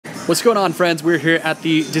What's going on, friends? We're here at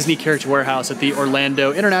the Disney Character Warehouse at the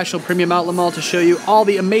Orlando International Premium Outlet Mall to show you all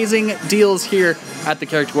the amazing deals here at the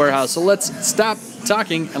Character Warehouse. So let's stop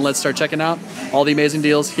talking and let's start checking out all the amazing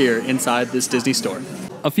deals here inside this Disney store.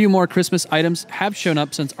 A few more Christmas items have shown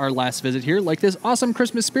up since our last visit here, like this awesome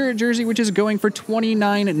Christmas Spirit jersey, which is going for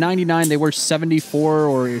 $29.99. They were $74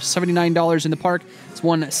 or $79 in the park. It's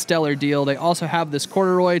one stellar deal. They also have this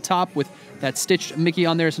corduroy top with that stitched Mickey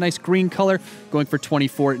on there. It's a nice green color, going for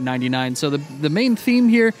 $24.99. So the main theme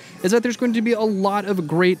here is that there's going to be a lot of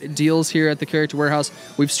great deals here at the Character Warehouse.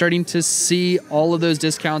 We're starting to see all of those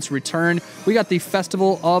discounts return. We got the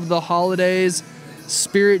Festival of the Holidays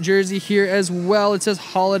Spirit jersey here as well. It says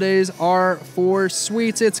holidays are for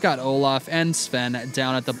sweets. It's got Olaf and Sven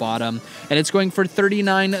down at the bottom, and it's going for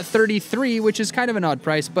 $39.33, which is kind of an odd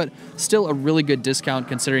price, but still a really good discount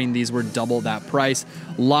considering these were double that price.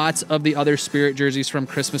 Lots of the other Spirit jerseys from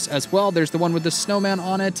Christmas as well. There's the one with the snowman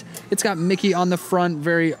on it. It's got Mickey on the front.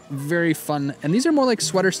 Very, very fun. And these are more like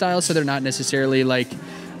sweater style, so they're not necessarily like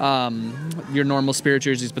your normal Spirit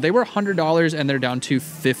jerseys, but they were $100 and they're down to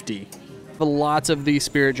 $50. Lots of these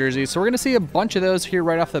Spirit jerseys, so we're gonna see a bunch of those here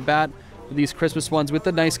right off the bat. These Christmas ones with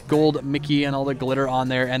the nice gold Mickey and all the glitter on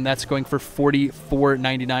there, and that's going for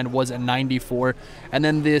 $44.99, was at $94. And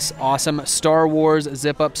then this awesome Star Wars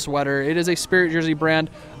zip-up sweater. It is a Spirit jersey brand.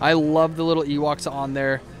 I love the little Ewoks on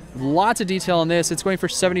there. Lots of detail on this. It's going for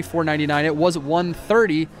 $74.99. It was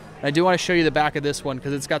 $130. I do want to show you the back of this one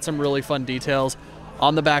because it's got some really fun details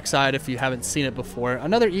on the back side if you haven't seen it before.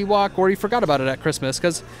 Another Ewok, or you forgot about it at Christmas,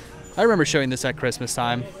 because I remember showing this at Christmas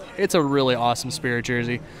time. It's a really awesome Spirit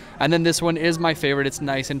jersey. And then this one is my favorite. It's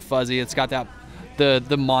nice and fuzzy. It's got that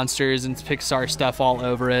the monsters and Pixar stuff all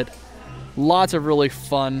over it. Lots of really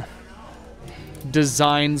fun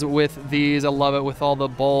designs with these. I love it with all the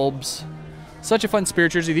bulbs. Such a fun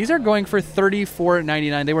Spirit jersey. These are going for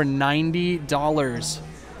 $34.99. They were $90.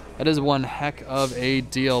 That is one heck of a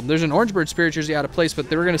deal. There's an Orange Bird Spirit jersey out of place, but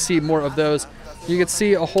we're going to see more of those. You can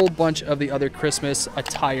see a whole bunch of the other Christmas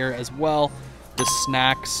attire as well. The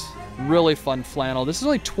snacks, really fun flannel. This is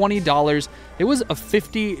only $20. It was a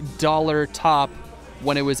 $50 top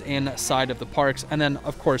when it was inside of the parks. And then,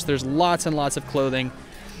 of course, there's lots and lots of clothing.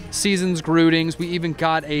 Seasons greetings. We even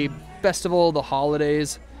got a Festival of the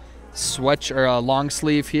Holidays sweatshirt or a long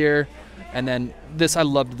sleeve here. And then this, I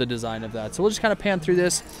loved the design of that. So we'll just kind of pan through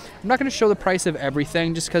this. I'm not going to show the price of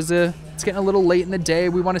everything just because it's getting a little late in the day.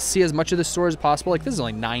 We want to see as much of the store as possible. Like this is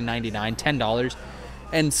only $9.99, $10.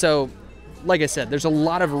 And so, like I said, there's a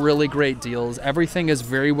lot of really great deals. Everything is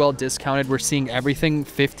very well discounted. We're seeing everything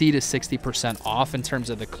 50 to 60% off in terms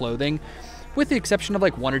of the clothing, with the exception of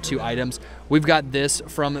like one or two items. We've got this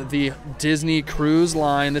from the Disney Cruise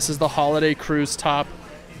line. This is the Holiday Cruise top.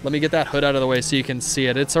 Let me get that hood out of the way so you can see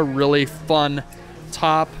it. It's a really fun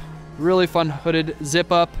top, really fun hooded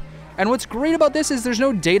zip up. And what's great about this is there's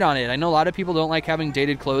no date on it. I know a lot of people don't like having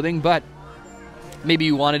dated clothing, but maybe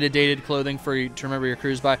you wanted a dated clothing to remember your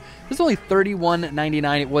cruise by. This is only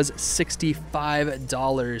 $31.99. It was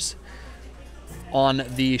 $65 on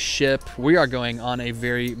the ship. We are going on a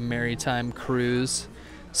very maritime cruise.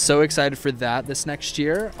 So excited for that. This next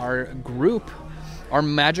year, our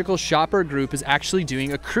Magical Shopper group is actually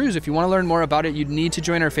doing a cruise. If you want to learn more about it, you need to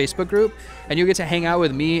join our Facebook group, and you'll get to hang out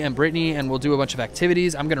with me and Brittany, and we'll do a bunch of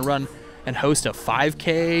activities. I'm going to run and host a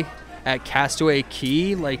 5K at Castaway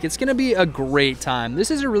Cay. Like, it's going to be a great time.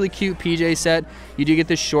 This is a really cute PJ set. You do get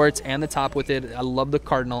the shorts and the top with it. I love the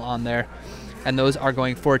cardinal on there, and those are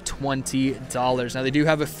going for $20. Now, they do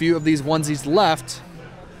have a few of these onesies left.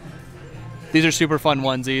 These are super fun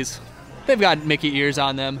onesies. They've got Mickey ears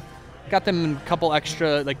on them. Got them in a couple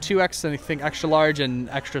extra, like 2X, and I think extra large and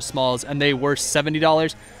extra smalls, and they were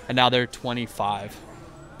 $70, and now they're $25.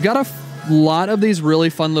 Got a lot of these really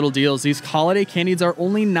fun little deals. These holiday candies are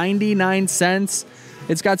only 99 cents.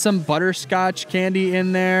 It's got some butterscotch candy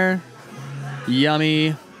in there.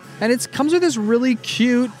 Yummy. And it comes with this really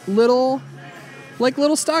cute little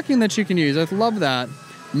stocking that you can use. I love that.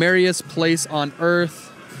 Merriest Place on Earth.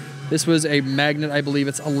 This was a magnet, I believe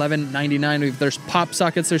it's $11.99. There's pop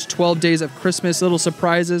sockets, there's 12 Days of Christmas, little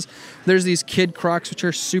surprises. There's these kid Crocs, which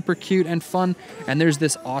are super cute and fun. And there's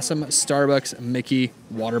this awesome Starbucks Mickey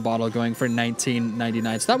water bottle going for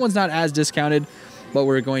 $19.99. So that one's not as discounted, but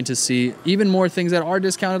we're going to see even more things that are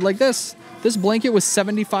discounted like this. This blanket was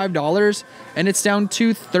 $75 and it's down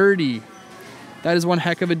to $30. That is one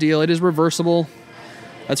heck of a deal. It is reversible.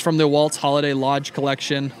 That's from the Walt's Holiday Lodge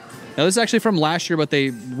collection. Now, this is actually from last year, but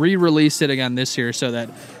they re-released it again this year so that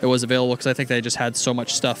it was available because I think they just had so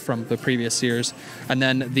much stuff from the previous years. And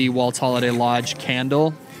then the Walt's Holiday Lodge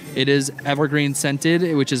candle. It is evergreen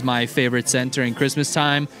scented, which is my favorite scent during Christmas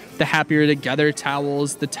time. The Happier Together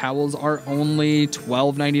towels. The towels are only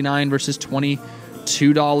 $12.99 versus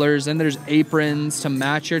 $22. And there's aprons to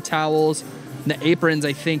match your towels. And the aprons,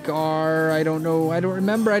 I think, are, I don't know, I don't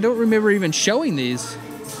remember even showing these.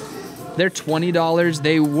 They're $20.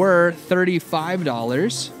 They were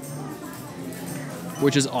 $35,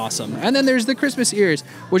 which is awesome. And then there's the Christmas ears,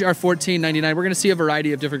 which are $14.99. We're gonna see a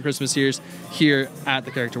variety of different Christmas ears here at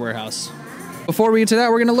the Character Warehouse. Before we get to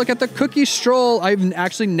that, we're gonna look at the cookie stroll. I've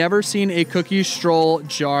actually never seen a cookie stroll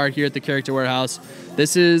jar here at the Character Warehouse.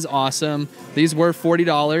 This is awesome. These were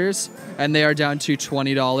 $40 and they are down to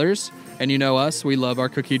 $20. And you know us, we love our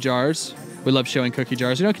cookie jars. We love showing cookie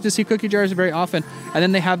jars. You don't get to see cookie jars very often. And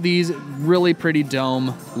then they have these really pretty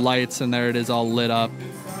dome lights, and there it is all lit up.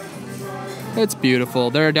 It's beautiful.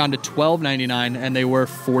 They're down to $12.99 and they were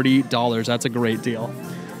 $40. That's a great deal.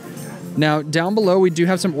 Now, down below, we do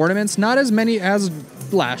have some ornaments. Not as many as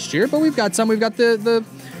last year, but we've got some. We've got the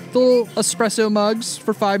little espresso mugs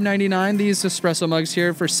for $5.99. These espresso mugs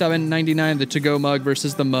here for $7.99. The to-go mug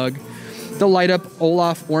versus the mug. The light up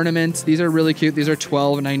Olaf ornaments. These are really cute. These are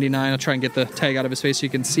 $12.99. I'll try and get the tag out of his face so you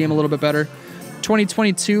can see him a little bit better.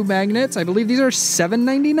 2022 magnets. I believe these are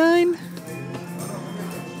 $7.99.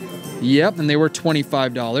 Yep, and they were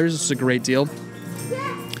 $25. This is a great deal.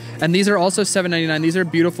 And these are also $7.99. These are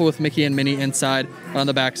beautiful with Mickey and Minnie inside. On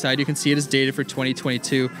the back side, you can see it is dated for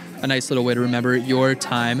 2022. A nice little way to remember your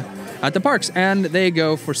time at the parks. And they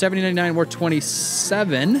go for $70.99 or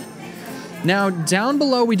 $27. Now, down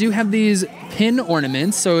below, we do have these pin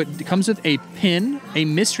ornaments. So it comes with a pin, a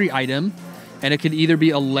mystery item, and it could either be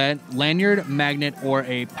a lanyard, magnet, or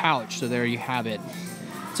a pouch. So there you have it.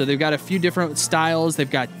 So they've got a few different styles. They've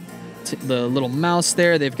got the little mouse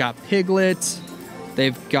there. They've got Piglet.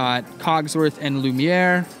 They've got Cogsworth and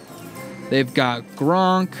Lumiere. They've got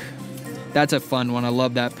Gronk. That's a fun one. I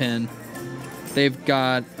love that pin. They've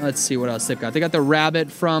got, let's see what else they've got. They got the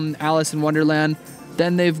rabbit from Alice in Wonderland.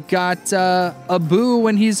 Then they've got Abu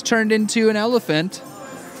when he's turned into an elephant.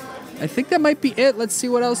 I think that might be it. Let's see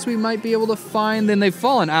what else we might be able to find. Then they've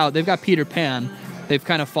fallen out. They've got Peter Pan. They've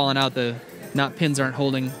kind of fallen out. The pins aren't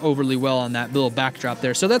holding overly well on that little backdrop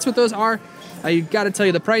there. So that's what those are. I got to tell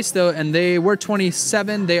you the price though, and they were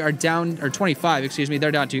 $27. They are down, or $25, excuse me.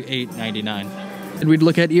 They're down to $8.99. And we'd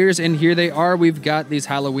look at ears, and here they are. We've got these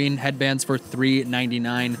Halloween headbands for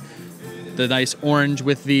 $3.99. The nice orange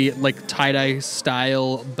with the like tie-dye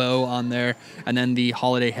style bow on there. And then the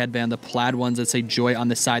holiday headband, the plaid ones that say Joy on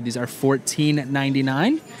the side. These are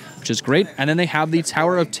 $14.99, which is great. And then they have the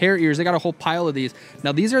Tower of Terror ears. They got a whole pile of these.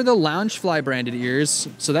 Now these are the Loungefly branded ears.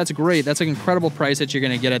 So that's great. That's an incredible price that you're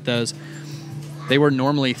gonna get at those. They were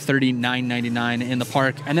normally $39.99 in the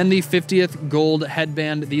park. And then the 50th gold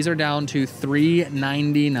headband, these are down to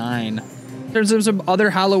 $3.99. In terms of some other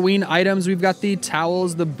Halloween items, we've got the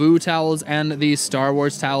towels, the Boo towels, and the Star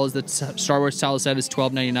Wars towels. The Star Wars towel set is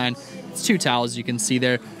 $12.99. It's 2 towels you can see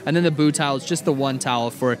there. And then the Boo towel is just the 1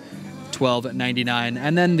 towel for $12.99.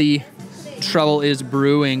 And then the Trouble is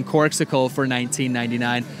Brewing Corksicle for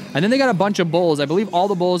 $19.99. And then they got a bunch of bowls. I believe all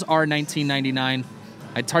the bowls are $19.99.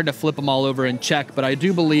 It's hard to flip them all over and check, but I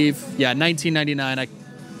do believe, yeah, $19.99. I'm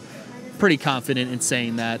pretty confident in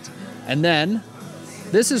saying that. And then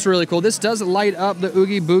this is really cool. This does light up the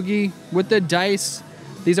Oogie Boogie with the dice.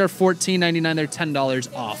 These are $14.99. They're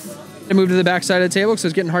 $10 off. I moved to the back side of the table because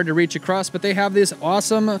it's getting hard to reach across, but they have this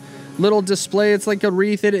awesome little display. It's like a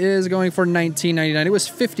wreath. It is going for $19.99. It was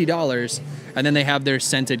 $50. And then they have their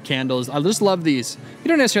scented candles. I just love these. You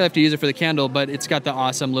don't necessarily have to use it for the candle, but it's got the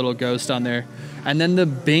awesome little ghost on there. And then the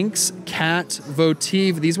Binks Cat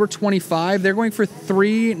Votive. These were $25. They're going for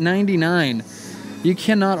 $3.99. You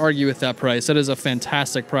cannot argue with that price. That is a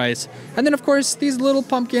fantastic price. And then, of course, these little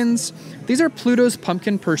pumpkins. These are Pluto's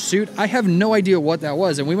Pumpkin Pursuit. I have no idea what that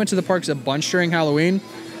was. And we went to the parks a bunch during Halloween.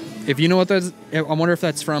 If you know what that is, I wonder if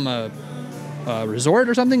that's from a resort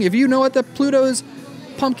or something. If you know what the Pluto's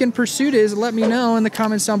Pumpkin Pursuit is, let me know in the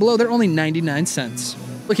comments down below. They're only 99 cents.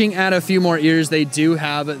 Looking at a few more ears, they do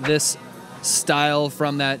have this style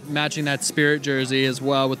from that, matching that Spirit jersey as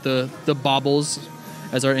well with the baubles,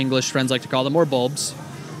 as our English friends like to call them, or bulbs.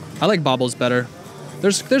 I like baubles better.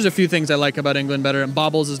 There's a few things I like about England better, and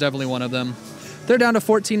baubles is definitely one of them. They're down to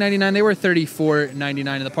 $14.99. They were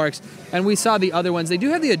 $34.99 in the parks. And we saw the other ones. They do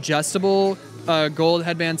have the adjustable gold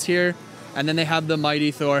headbands here, and then they have the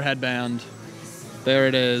Mighty Thor headband. There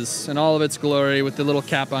it is, in all of its glory with the little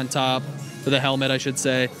cap on top, for the helmet, I should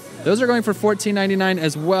say. Those are going for $14.99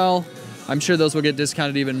 as well. I'm sure those will get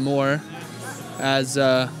discounted even more as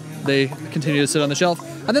they continue to sit on the shelf.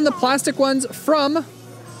 And then the plastic ones from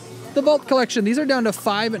The Vault Collection, these are down to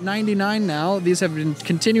 $5.99 now. These have been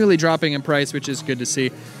continually dropping in price, which is good to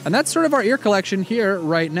see. And that's sort of our ear collection here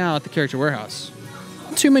right now at the Character Warehouse.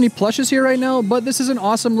 Not too many plushes here right now, but this is an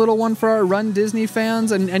awesome little one for our Run Disney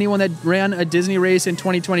fans and anyone that ran a Disney race in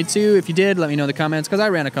 2022. If you did, let me know in the comments, because I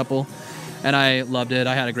ran a couple and I loved it.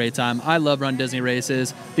 I had a great time. I love Run Disney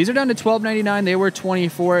races. These are down to $12.99. They were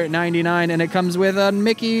 $24.99, and it comes with a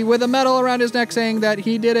Mickey with a medal around his neck saying that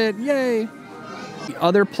he did it. Yay! The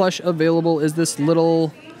other plush available is this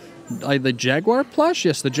little, the Jaguar plush?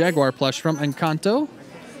 Yes, the Jaguar plush from Encanto.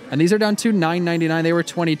 And these are down to $9.99. They were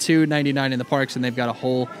 $22.99 in the parks, and they've got a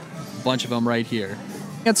whole bunch of them right here.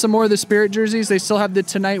 Got some more of the Spirit jerseys. They still have the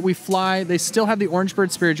Tonight We Fly. They still have the Orange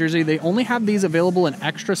Bird Spirit jersey. They only have these available in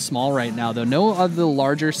extra small right now, though. No of the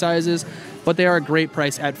larger sizes, but they are a great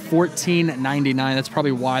price at $14.99. That's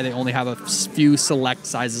probably why they only have a few select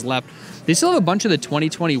sizes left. They still have a bunch of the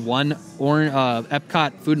 2021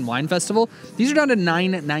 Epcot Food and Wine Festival. These are down to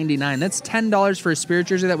 $9.99. That's $10 for a Spirit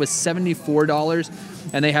jersey. That was $74.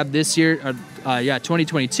 And they have this year,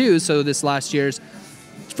 2022, so this last year's,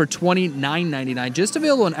 for $29.99. Just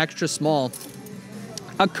available in extra small.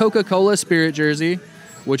 A Coca-Cola Spirit jersey,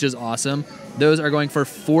 which is awesome. Those are going for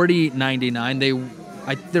 $40.99.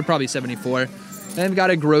 They're probably $74. And they've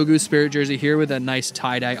got a Grogu Spirit jersey here with a nice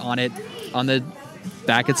tie-dye on it. On the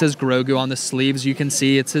back it says Grogu. On the sleeves you can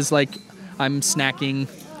see it says like I'm snacking.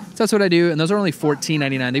 So that's what I do. And those are only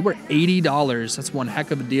 $14.99. They were $80. That's one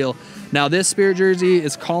heck of a deal. Now this Spirit jersey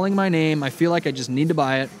is calling my name. I feel like I just need to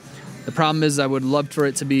buy it. The problem is I would love for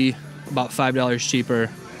it to be about $5 cheaper.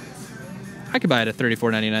 I could buy it at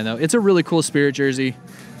 $34.99 though. It's a really cool Spirit jersey.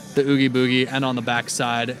 The Oogie Boogie, and on the back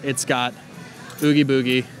side it's got Oogie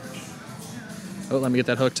Boogie. Oh, let me get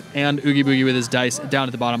that hooked. And Oogie Boogie with his dice down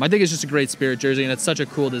at the bottom. I think it's just a great Spirit jersey, and it's such a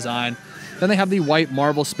cool design. Then they have the white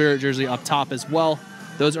Marvel Spirit jersey up top as well.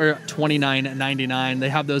 Those are $29.99. They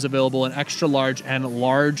have those available in extra large and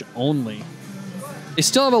large only. They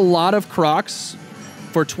still have a lot of Crocs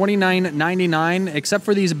for $29.99, except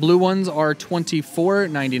for these blue ones are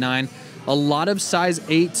 $24.99. A lot of size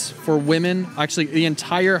 8 for women. Actually, the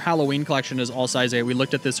entire Halloween collection is all size 8. We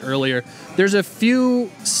looked at this earlier. There's a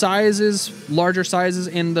few sizes, larger sizes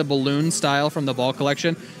in the balloon style from the Ball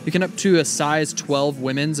collection. You can up to a size 12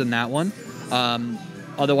 women's in that one.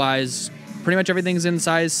 Otherwise, pretty much everything's in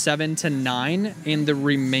size 7 to 9 in the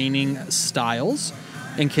remaining styles.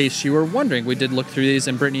 In case you were wondering, we did look through these,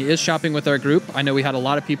 and Brittany is shopping with our group. I know we had a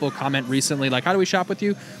lot of people comment recently, like, how do we shop with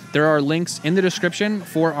you? There are links in the description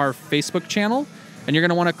for our Facebook channel, and you're going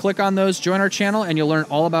to want to click on those, join our channel, and you'll learn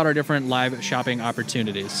all about our different live shopping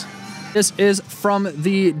opportunities. This is from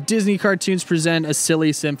the Disney Cartoons Present A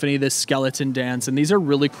Silly Symphony, this skeleton dance, and these are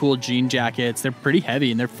really cool jean jackets. They're pretty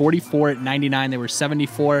heavy, and they're $44.99. They were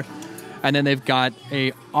 $74. And then they've got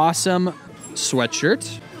a awesome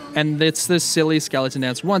sweatshirt. And it's this silly skeleton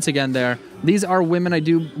dance. Once again there. These are women. I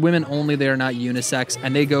do women only. They are not unisex.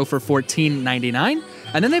 And they go for $14.99.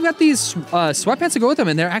 And then they've got these sweatpants to go with them.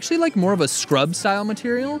 And they're actually like more of a scrub style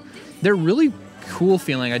material. They're really cool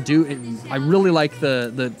feeling. I really like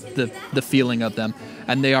the feeling of them.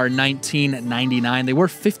 And they are $19.99. They were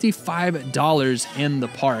 $55 in the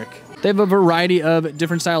park. They have a variety of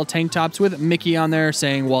different style tank tops with Mickey on there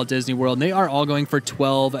saying Walt Disney World. And they are all going for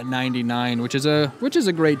 $12.99, which is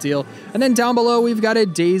a great deal. And then down below we've got a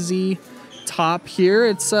Daisy top here.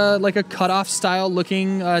 It's like a cutoff style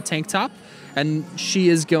looking tank top, and she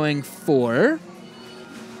is going for,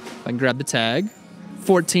 if I can grab the tag,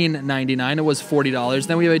 $14.99. It was $40.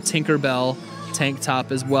 Then we have a Tinkerbell tank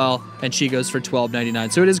top as well, and she goes for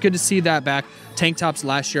 $12.99. So it is good to see that back. Tank tops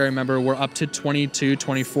last year, I remember, were up to $22,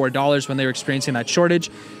 $24 when they were experiencing that shortage,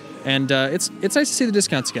 and it's nice to see the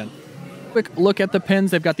discounts again. Quick look at the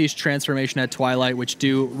pins. They've got these Transformation at Twilight, which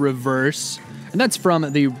do reverse, and that's from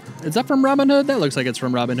is that from Robin Hood? That looks like it's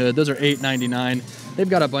from Robin Hood. Those are $8.99. They've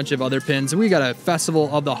got a bunch of other pins. We got a Festival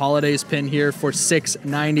of the Holidays pin here for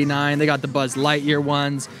 $6.99. They got the Buzz Lightyear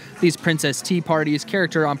ones, these Princess Tea Parties,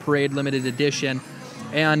 Character on Parade limited edition,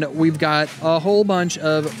 and we've got a whole bunch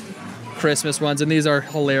of Christmas ones, and these are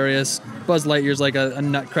hilarious. Buzz Lightyear's like a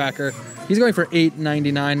nutcracker. He's going for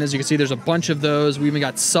 $8.99. As you can see, there's a bunch of those. We even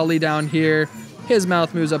got Sully down here. His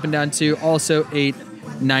mouth moves up and down too, also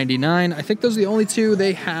 $8.99. I think those are the only two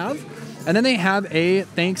they have. And then they have a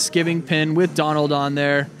Thanksgiving pin with Donald on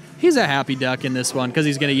there. He's a happy duck in this one because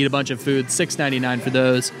he's going to eat a bunch of food. $6.99 for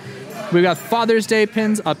those. We've got Father's Day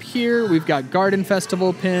pins up here. We've got Garden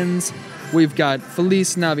Festival pins. We've got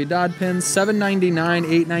Feliz Navidad pins, $7.99,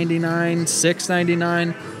 $8.99,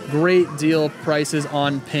 $6.99. Great deal prices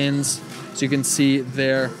on pins, so you can see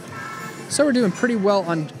there. So we're doing pretty well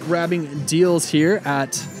on grabbing deals here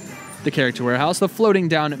at the Character Warehouse. The Floating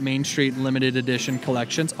Down Main Street limited edition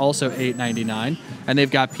collections, also $8.99. And they've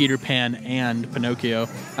got Peter Pan and Pinocchio.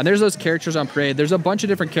 And there's those characters on parade. There's a bunch of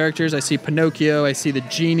different characters. I see Pinocchio, I see the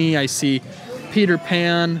Genie, I see Peter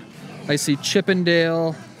Pan, I see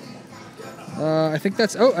Chippendale. I think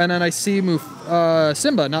that's, oh, and then I see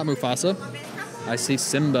Simba, not Mufasa. I see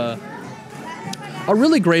Simba. A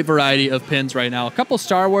really great variety of pins right now. A couple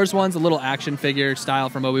Star Wars ones, a little action figure style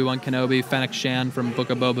from Obi-Wan Kenobi, Fennec Shan from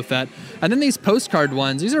Book of Boba Fett. And then these postcard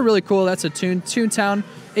ones. These are really cool. That's a Toontown,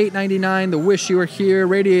 $8.99. The Wish You Were Here,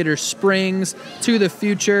 Radiator Springs, To the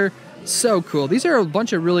Future. So cool. These are a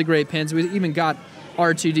bunch of really great pins. We even got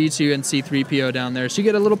R2-D2 and C-3PO down there. So you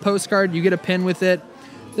get a little postcard, you get a pin with it.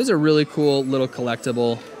 This is a really cool little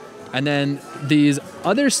collectible. And then these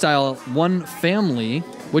other style One Family,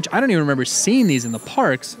 which I don't even remember seeing these in the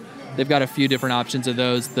parks. They've got a few different options of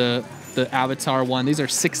those. The Avatar one, these are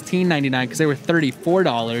 $16.99 because they were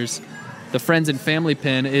 $34. The Friends and Family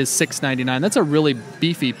pin is $6.99. That's a really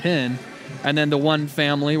beefy pin. And then the One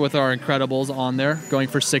Family with our Incredibles on there, going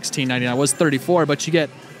for $16.99. It was $34, but you get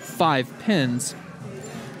 5 pins.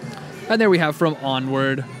 And there we have from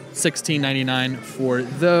Onward, $16.99 for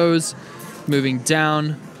those. Moving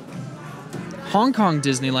down, Hong Kong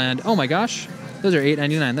Disneyland. Oh my gosh, those are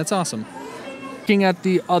 $8.99. That's awesome. Looking at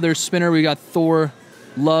the other spinner, we got Thor,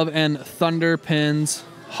 Love and Thunder pins,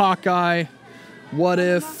 Hawkeye, What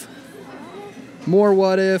If, more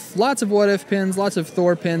What If, lots of What If pins, lots of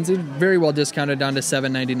Thor pins. They're very well discounted down to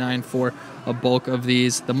 $7.99 for a bulk of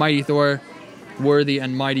these. The Mighty Thor, Worthy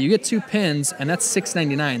and Mighty. You get 2 pins, and that's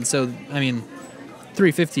 $6.99. So, I mean,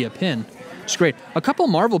 $3.50 a pin. It's great. A couple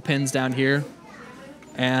Marvel pins down here.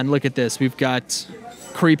 And look at this. We've got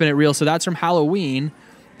Creeping It Real. So that's from Halloween.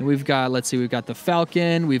 And we've got, let's see, we've got the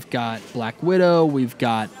Falcon. We've got Black Widow. We've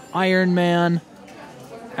got Iron Man.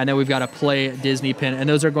 And then we've got a Play Disney pin. And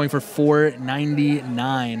those are going for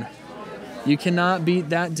 $4.99. You cannot beat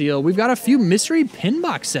that deal. We've got a few mystery pin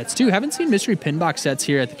box sets, too. Haven't seen mystery pin box sets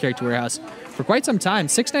here at the Character Warehouse for quite some time.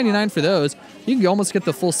 $6.99 for those. You can almost get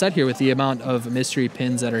the full set here with the amount of mystery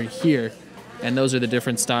pins that are here. And those are the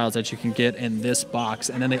different styles that you can get in this box.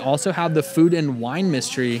 And then they also have the Food and Wine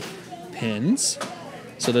mystery pins.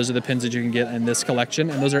 So those are the pins that you can get in this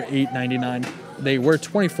collection. And those are $8.99. They were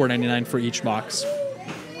 $24.99 for each box.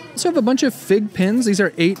 So I have a bunch of Fig pins. These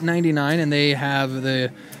are $8.99, and they have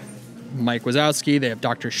the Mike Wazowski, they have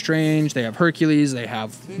Doctor Strange, they have Hercules, they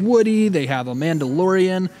have Woody, they have a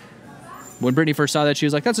Mandalorian. When Brittany first saw that, she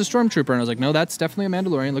was like, that's a Stormtrooper. And I was like, no, that's definitely a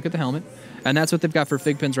Mandalorian. Look at the helmet. And that's what they've got for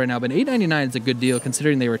Fig pins right now. But $8.99 is a good deal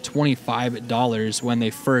considering they were $25 when they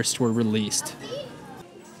first were released.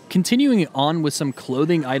 Continuing on with some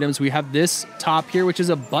clothing items, we have this top here, which is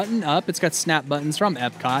a button up. It's got snap buttons from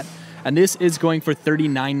Epcot. And this is going for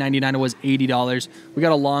 $39.99. It was $80. We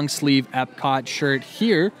got a long sleeve Epcot shirt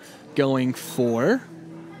here going for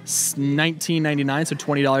 $19.99, so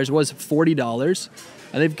 $20. It was $40.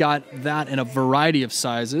 And they've got that in a variety of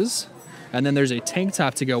sizes. And then there's a tank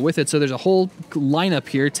top to go with it. So there's a whole lineup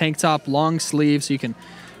here. Tank top, long sleeve, so you can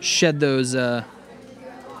shed those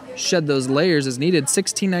layers as needed.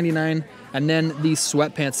 $16.99. And then these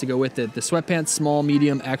sweatpants to go with it. The sweatpants, small,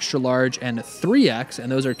 medium, extra large, and 3X.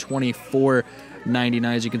 And those are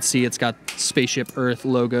 $24.99. As you can see, it's got Spaceship Earth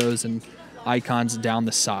logos and icons down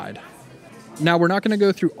the side. Now, we're not going to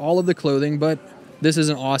go through all of the clothing, but this is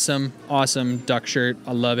an awesome, awesome duck shirt.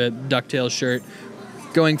 I love it. DuckTales shirt.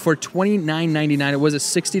 Going for $29.99. It was a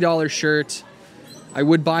 $60 shirt. I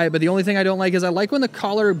would buy it, but the only thing I don't like is I like when the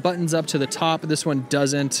collar buttons up to the top. This one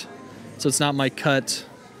doesn't, so it's not my cut.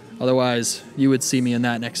 Otherwise, you would see me in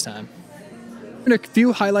that next time. And a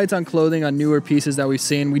few highlights on clothing on newer pieces that we've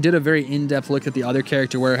seen. We did a very in-depth look at the other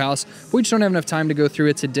Character Warehouse. We just don't have enough time to go through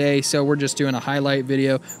it today, so we're just doing a highlight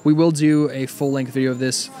video. We will do a full-length video of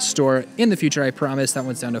this store in the future, I promise. That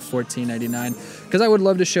one's down to $14.99 because I would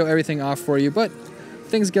love to show everything off for you, but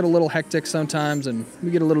things get a little hectic sometimes and we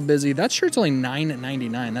get a little busy. That shirt's only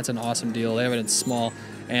 $9.99. That's an awesome deal. They have it in small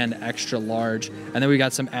and extra large. And then we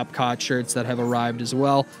got some Epcot shirts that have arrived as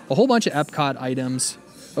well. A whole bunch of Epcot items.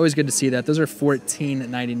 Always good to see that. Those are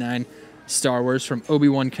 $14.99. Star Wars from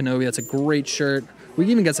Obi-Wan Kenobi. That's a great shirt. We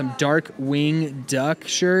even got some Dark Wing Duck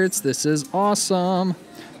shirts. This is awesome.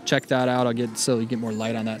 Check that out. So you get more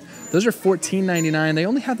light on that. Those are $14.99. They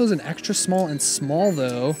only have those in extra small and small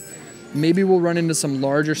though. Maybe we'll run into some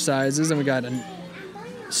larger sizes. And we got a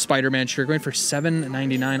Spider-Man shirt going for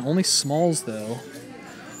 $7.99. Only smalls though.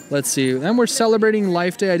 Let's see. Then we're celebrating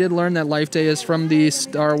Life Day. I did learn that Life Day is from the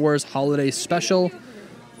Star Wars Holiday Special.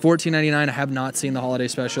 $14.99. I have not seen the Holiday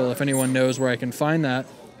Special. If anyone knows where I can find that,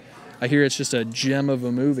 I hear it's just a gem of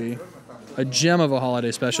a movie. A gem of a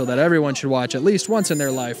holiday special that everyone should watch at least once in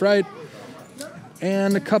their life, right?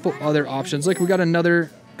 And a couple other options. Like we got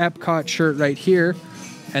another Epcot shirt right here,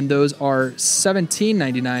 and those are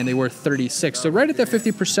 $17.99. They were $36. So right at the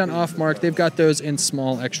 50% off mark. They've got those in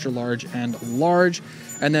small, extra large, and large.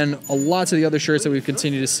 And then lots of the other shirts that we've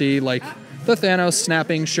continued to see, like the Thanos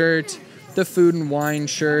snapping shirt, the food and wine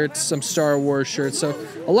shirt, some Star Wars shirts. So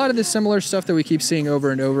a lot of the similar stuff that we keep seeing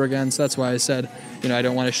over and over again. So that's why I said, you know, I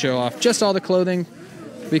don't want to show off just all the clothing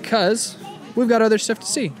because we've got other stuff to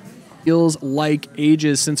see. Feels like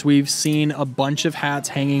ages since we've seen a bunch of hats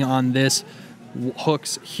hanging on this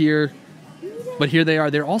hooks here. But here they are.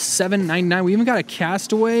 They're all $7.99. We even got a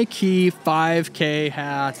Castaway Key 5K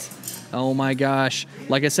hat. Oh my gosh.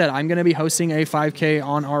 Like I said, I'm going to be hosting a 5K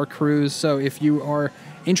on our cruise. So if you are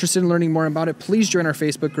interested in learning more about it, please join our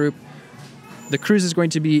Facebook group. The cruise is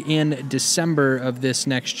going to be in December of this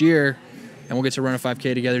next year, and we'll get to run a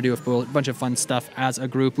 5K together, do a bunch of fun stuff as a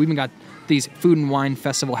group. We even got these food and wine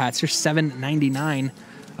festival hats. They're $7.99.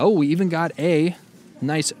 Oh, we even got a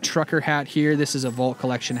nice trucker hat here. This is a Vault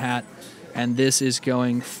Collection hat, and this is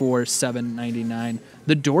going for $7.99.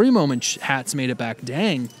 The Dory Moment hats made it back.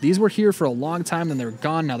 Dang, these were here for a long time, then they were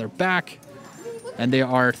gone, now they're back. And they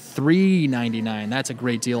are $3.99. That's a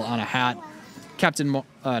great deal on a hat.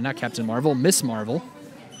 Not Captain Marvel, Miss Marvel.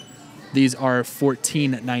 These are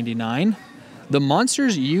 $14.99. The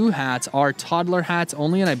Monsters U hats are toddler hats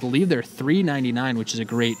only, and I believe they're $3.99, which is a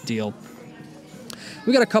great deal.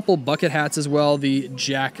 We got a couple bucket hats as well. The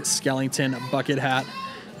Jack Skellington bucket hat.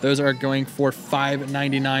 Those are going for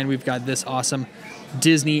 $5.99. We've got this awesome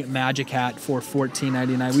Disney Magic hat for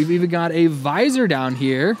 $14.99. We've even got a visor down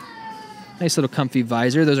here. Nice little comfy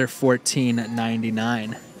visor. Those are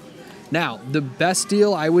 $14.99. Now, the best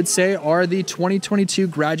deal I would say are the 2022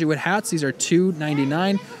 graduate hats. These are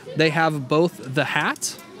 $2.99. They have both the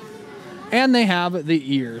hat and they have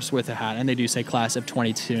the ears with the hat. And they do say class of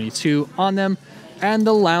 2022 on them. And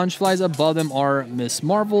the lounge flies above them are Miss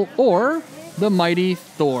Marvel or the Mighty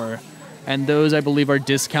Thor. And those, I believe, are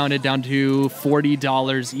discounted down to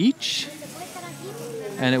 $40 each.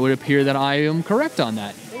 And it would appear that I am correct on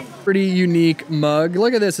that. Pretty unique mug.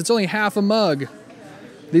 Look at this. It's only half a mug.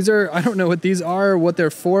 These are, I don't know what these are or what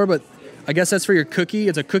they're for, but I guess that's for your cookie.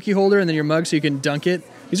 It's a cookie holder and then your mug so you can dunk it.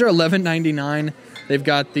 These are $11.99. They've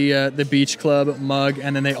got the Beach Club mug,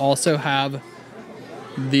 and then they also have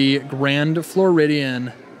the Grand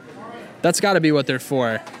Floridian. That's got to be what they're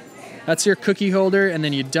for. That's your cookie holder, and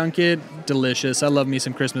then you dunk it. Delicious. I love me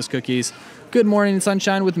some Christmas cookies. Good Morning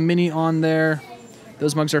Sunshine with Minnie on there.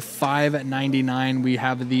 Those mugs are $5.99. We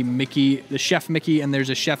have the Mickey, the Chef Mickey, and there's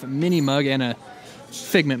a Chef Minnie mug and a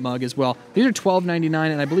Figment mug as well. These are $12.99,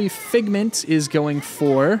 and I believe Figment is going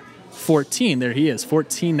for $14. There he is,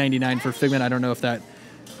 $14.99 for Figment. I don't know if that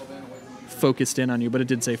focused in on you, but it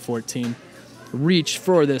did say 14. Reach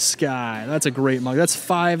for the Sky. That's a great mug. That's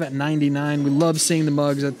 $5.99. We love seeing the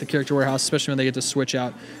mugs at the Character Warehouse, especially when they get to switch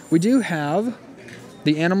out. We do have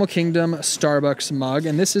the Animal Kingdom Starbucks mug,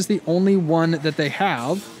 and this is the only one that they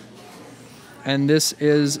have. And this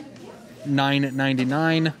is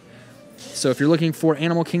 $9.99. So if you're looking for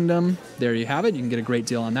Animal Kingdom, there you have it. You can get a great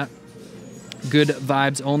deal on that. Good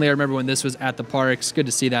vibes only. I remember when this was at the parks. Good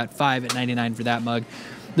to see that. $5.99 for that mug.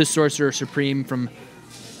 The Sorcerer Supreme from...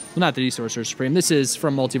 Well, not the Sorcerer Supreme. This is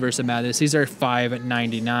from Multiverse of Madness. These are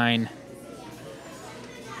 $5.99.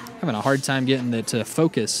 Having a hard time getting it to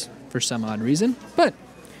focus for some odd reason, but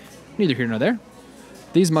neither here nor there.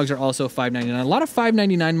 These mugs are also $5.99. A lot of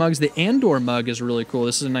 $5.99 mugs. The Andor mug is really cool.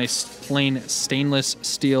 This is a nice plain stainless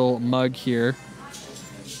steel mug here.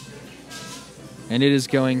 And it is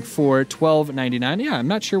going for $12.99. Yeah, I'm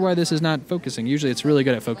not sure why this is not focusing. Usually it's really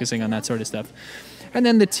good at focusing on that sort of stuff. And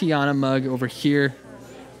then the Tiana mug over here.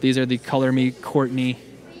 These are the Color Me Courtney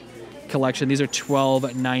collection. These are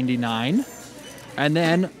 $12.99. And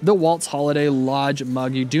then the Walt's Holiday Lodge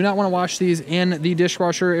mug. You do not want to wash these in the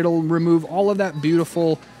dishwasher. It'll remove all of that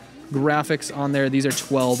beautiful graphics on there. These are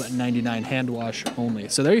 $12.99, hand wash only.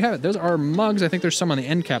 So there you have it. Those are mugs. I think there's some on the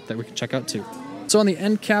end cap that we can check out too. So on the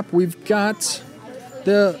end cap, we've got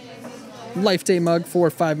the Life Day mug for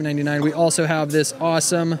 $5.99. We also have this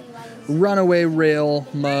awesome Runaway Rail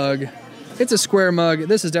mug. It's a square mug.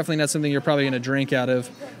 This is definitely not something you're probably going to drink out of,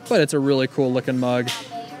 but it's a really cool looking mug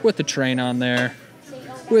with the train on there,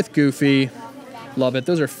 with Goofy. Love it.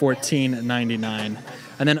 Those are $14.99.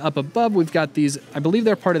 And then up above, we've got these, I believe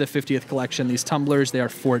they're part of the 50th collection, these tumblers. They are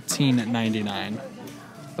 $14.99.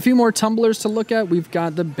 A few more tumblers to look at. We've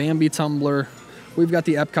got the Bambi tumbler We've got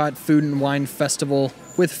the Epcot Food and Wine Festival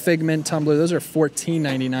with Figment tumbler. Those are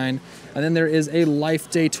 $14.99. And then there is a Life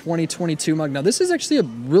Day 2022 mug. Now, this is actually a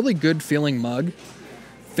really good feeling mug.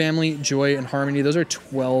 Family, Joy, and Harmony. Those are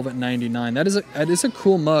 $12.99. That is a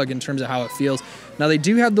cool mug in terms of how it feels. Now, they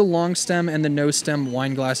do have the long stem and the no stem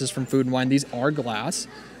wine glasses from Food and Wine. These are glass,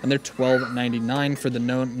 and they're $12.99 for the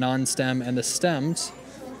non-stem, and the stems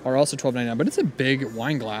are also $12.99. But it's a big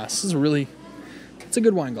wine glass. This is it's a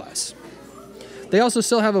good wine glass. They also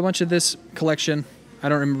still have a bunch of this collection. I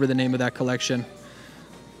don't remember the name of that collection,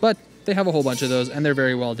 but they have a whole bunch of those, and they're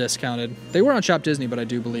very well discounted. They were on Shop Disney, but I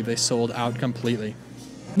do believe they sold out completely.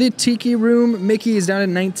 The Tiki Room Mickey is down at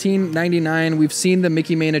 $19.99. We've seen the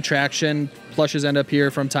Mickey main attraction. Plushes end up here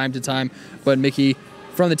from time to time, but Mickey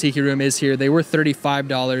from the Tiki Room is here. They were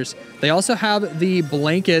 $35. They also have the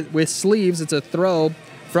blanket with sleeves. It's a throw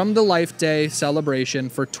from the Life Day celebration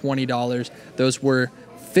for $20. Those were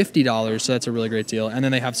 $50, so that's a really great deal. And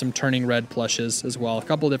then they have some Turning Red plushes as well. A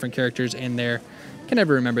couple different characters in there. Can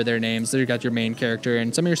never remember their names. They've got your main character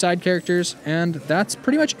and some of your side characters, and that's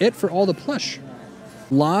pretty much it for all the plush.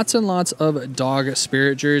 Lots and lots of dog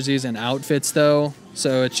spirit jerseys and outfits though,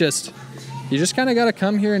 so it's just, you just kind of got to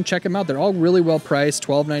come here and check them out. They're all really well priced,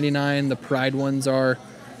 $12.99. The Pride ones are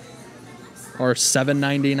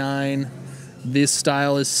 $7.99. This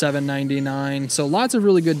style is $7.99. So lots of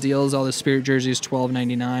really good deals. All the spirit jerseys,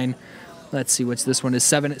 $12.99. Let's see, what's this one is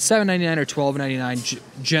 $7.99 or $12.99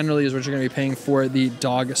 generally is what you're going to be paying for the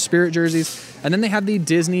dog spirit jerseys. And then they have the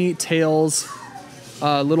Disney Tales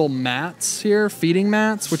little mats here, feeding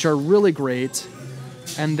mats, which are really great.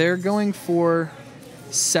 And they're going for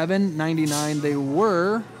 $7.99. They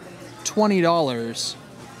were $20.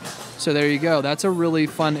 So there you go. That's a really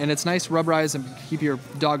fun, and it's nice to rubberize and keep your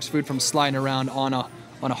dog's food from sliding around on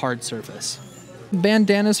a hard surface.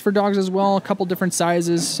 Bandanas for dogs as well, a couple different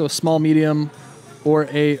sizes, so small, medium, or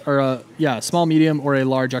a small, medium, or a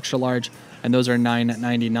large, extra large, and those are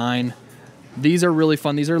 $9.99. These are really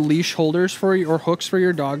fun. These are leash holders or hooks for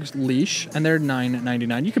your dog's leash, and they're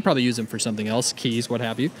 $9.99. You could probably use them for something else, keys, what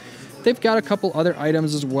have you. They've got a couple other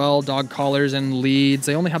items as well, dog collars and leads.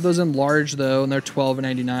 They only have those in large though, and they're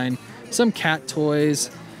 $12.99. Some cat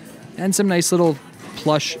toys, and some nice little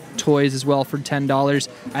plush toys as well for $10.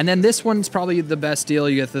 And then this one's probably the best deal.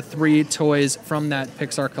 You get the 3 toys from that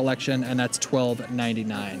Pixar collection, and that's $12.99.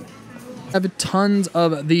 I have tons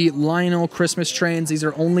of the Lionel Christmas trains. These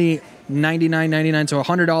are only $99.99, so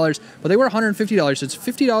 $100, but they were $150, so it's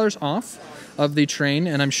 $50 off of the train,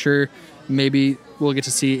 and I'm sure maybe we'll get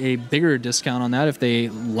to see a bigger discount on that if they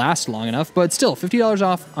last long enough, but still, $50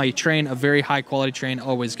 off a train, a very high quality train,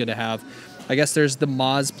 always good to have. I guess there's the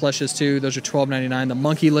Moz plushes too. Those are $12.99. The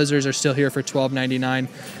Monkey Lizards are still here for $12.99,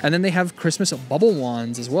 and then they have Christmas bubble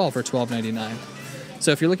wands as well for $12.99.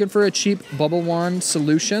 So if you're looking for a cheap bubble wand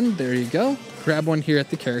solution, there you go. Grab one here at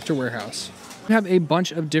the Character Warehouse. We have a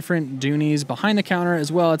bunch of different Doonies behind the counter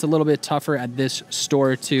as well. It's a little bit tougher at this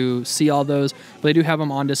store to see all those, but they do have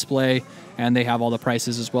them on display, and they have all the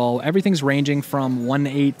prices as well. Everything's ranging from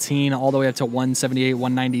 $118 all the way up to $178,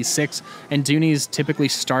 $196, and Doonies typically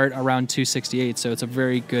start around $268, so it's a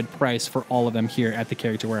very good price for all of them here at the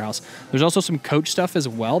Character Warehouse. There's also some Coach stuff as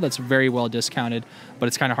well that's very well discounted, but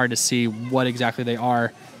it's kind of hard to see what exactly they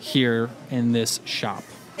are here in this shop.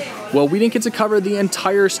 Well, we didn't get to cover the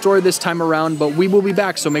entire store this time around, but we will be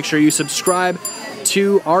back, so make sure you subscribe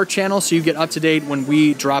to our channel so you get up to date when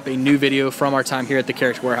we drop a new video from our time here at the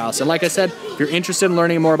Character Warehouse. And like I said, if you're interested in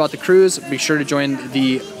learning more about the cruise, be sure to join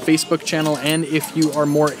the Facebook channel, and if you are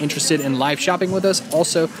more interested in live shopping with us,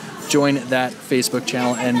 also join that Facebook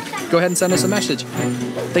channel and go ahead and send us a message.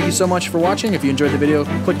 Thank you so much for watching. If you enjoyed the video,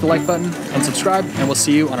 click the like button and subscribe, and we'll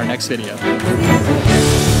see you on our next video.